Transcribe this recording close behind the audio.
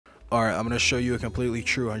Alright, I'm going to show you a completely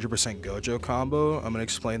true 100% Gojo combo. I'm going to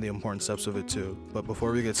explain the important steps of it too. But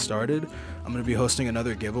before we get started, I'm going to be hosting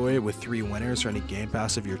another giveaway with 3 winners for any game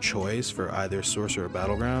pass of your choice for either Sorcerer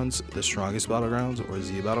Battlegrounds, the Strongest Battlegrounds, or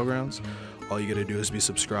Z Battlegrounds. All you gotta do is be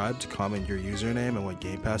subscribed, comment your username and what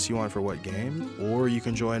game pass you want for what game, or you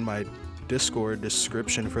can join my Discord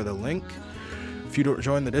description for the link. If you don't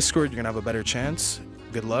join the Discord, you're gonna have a better chance.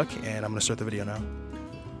 Good luck, and I'm gonna start the video now.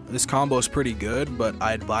 This combo is pretty good, but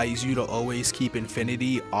I advise you to always keep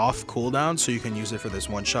Infinity off cooldown so you can use it for this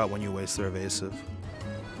one shot when you waste their evasive.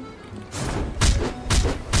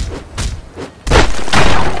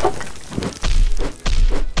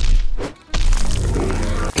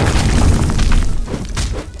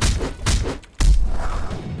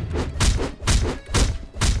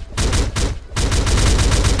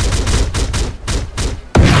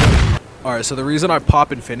 Alright, so the reason I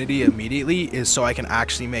pop Infinity immediately is so I can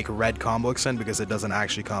actually make red combo extend because it doesn't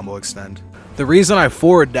actually combo extend. The reason I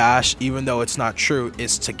forward dash, even though it's not true,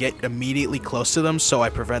 is to get immediately close to them so I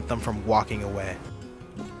prevent them from walking away.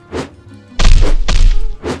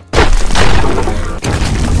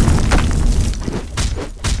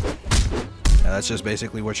 Yeah, that's just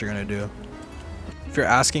basically what you're gonna do. If you're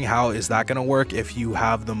asking how is that going to work if you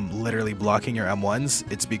have them literally blocking your M1s,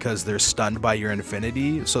 it's because they're stunned by your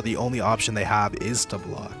Infinity, so the only option they have is to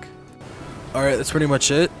block. Alright, that's pretty much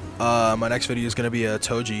it. My next video is going to be a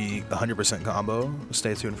Toji 100% combo.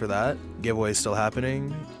 Stay tuned for that. Giveaway is still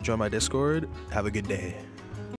happening. Join my Discord. Have a good day.